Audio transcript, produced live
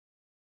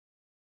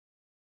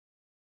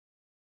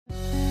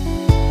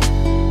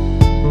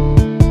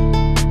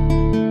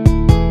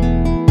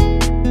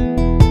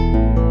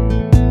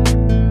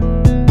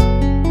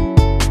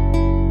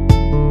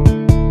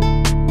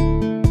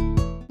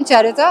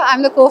Charita.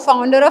 I'm the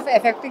co-founder of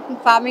Effective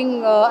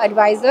Farming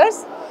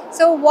Advisors.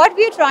 So what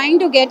we are trying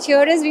to get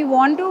here is we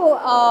want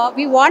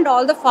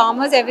all the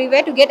farmers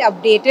everywhere to get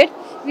updated.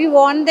 We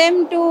want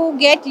them to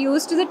get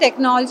used to the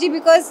technology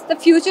because the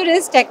future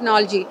is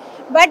technology.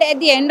 But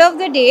at the end of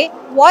the day,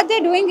 what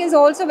they're doing is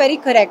also very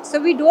correct. So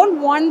we don't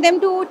want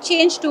them to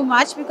change too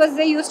much because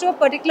they're used to a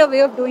particular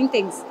way of doing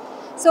things.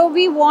 So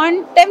we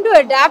want them to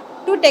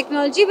adapt to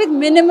technology with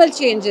minimal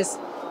changes.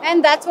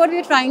 And that's what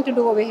we're trying to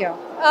do over here.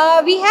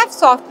 We have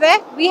software,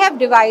 we have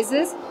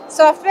devices.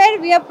 Software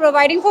we are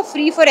providing for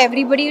free for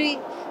everybody.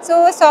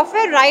 So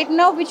software right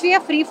now which we are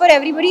free for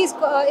everybody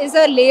is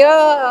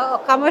a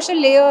commercial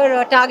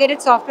layer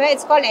targeted software.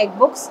 It's called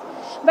Eggbooks.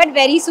 But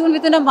very soon,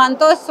 within a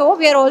month or so,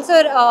 we are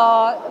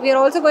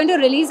also going to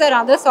release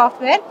another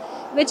software,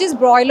 which is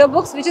broiler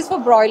books, which is for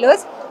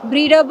broilers,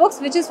 breeder books,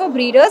 which is for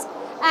breeders,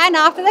 and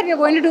after that we are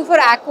going to do for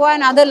aqua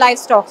and other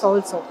livestock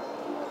also.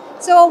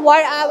 So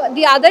what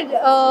the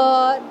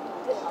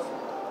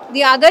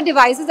other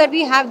devices that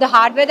we have, the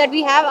hardware that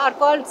we have are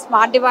called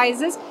smart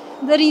devices.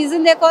 The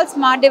reason they're called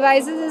smart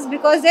devices is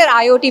because they're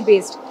IoT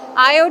based.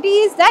 IoT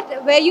is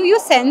that where you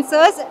use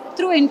sensors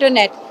through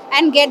internet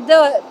and get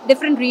the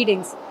different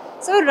readings.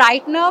 So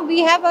right now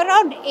we have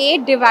around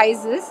 8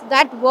 devices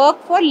that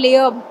work for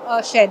layer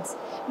sheds.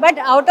 But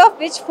out of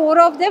which 4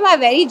 of them are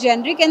very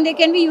generic and they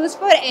can be used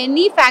for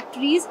any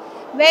factories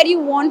where you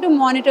want to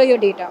monitor your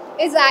data.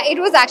 It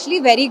was actually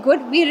very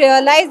good. We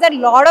realized that a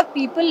lot of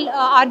people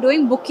are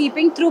doing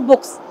bookkeeping through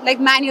books, like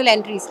manual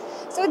entries.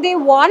 So they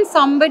want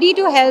somebody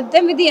to help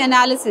them with the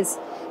analysis.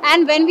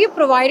 And when we are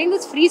providing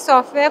this free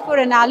software for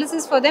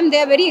analysis for them, they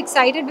are very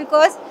excited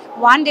because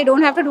 1, they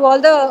don't have to do all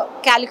the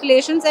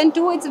calculations, and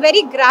 2, it's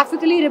very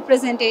graphically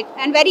represented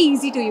and very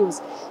easy to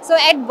use. So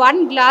at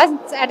one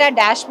glance at our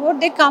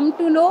dashboard, they come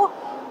to know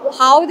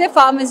how their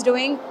farm is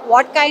doing,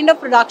 what kind of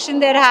production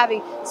they're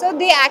having. So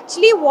they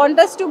actually want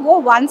us to go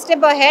one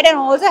step ahead and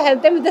also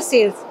help them with the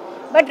sales.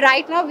 But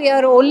right now we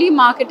are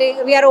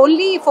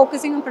only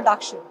focusing on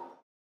production.